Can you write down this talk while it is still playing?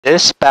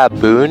This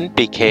baboon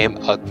became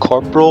a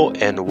corporal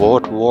in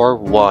World War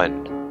I.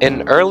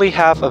 In early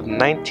half of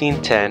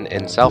 1910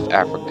 in South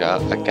Africa,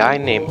 a guy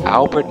named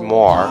Albert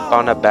Moore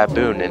found a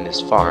baboon in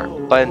his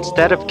farm. But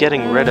instead of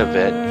getting rid of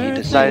it, he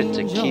decided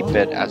to keep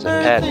it as a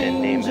pet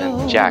and name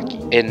him Jackie.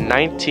 In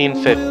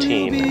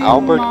 1915,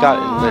 Albert got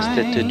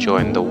enlisted to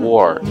join the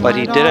war, but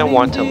he didn't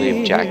want to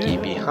leave Jackie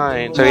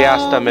behind, so he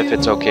asked them if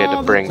it's okay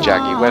to bring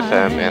Jackie with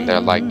him, and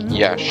they're like,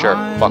 yeah, sure,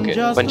 fuck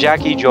it. When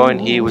Jackie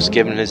joined, he was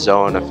given his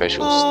own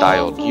official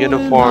styled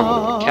uniform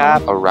with a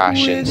cap, a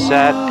ration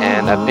set,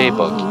 and a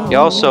paybook. He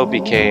also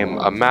became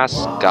a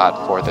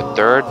mascot for the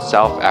 3rd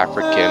South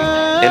African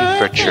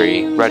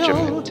Infantry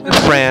Regiment. In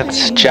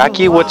France,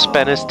 Jackie would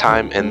spend his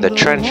time in the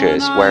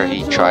trenches where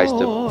he tries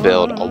to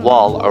build a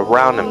wall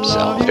around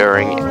himself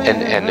during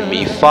an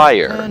enemy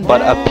fire.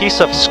 But a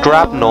piece of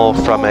shrapnel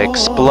from an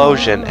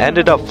explosion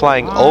ended up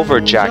flying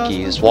over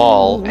Jackie's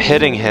wall,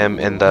 hitting him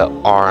in the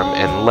arm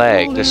and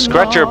leg. The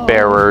stretcher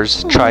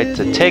bearers tried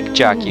to take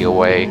Jackie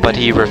away, but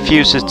he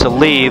refuses to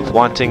leave,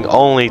 wanting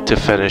only to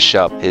finish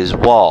up his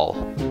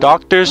wall.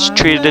 Doctors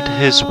treated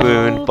his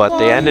wound, but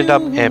they ended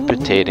up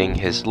amputating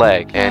his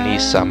leg, and he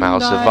somehow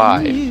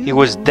survived. He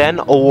was then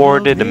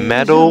awarded a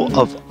Medal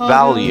of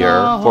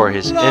Valor for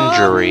his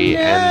injury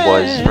and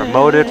was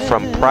promoted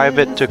from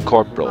private to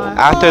corporal.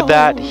 After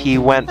that, he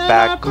went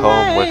back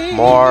home with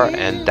Moore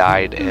and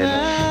died in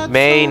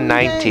May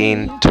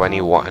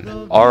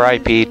 1921.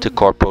 R.I.P. to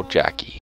Corporal Jackie.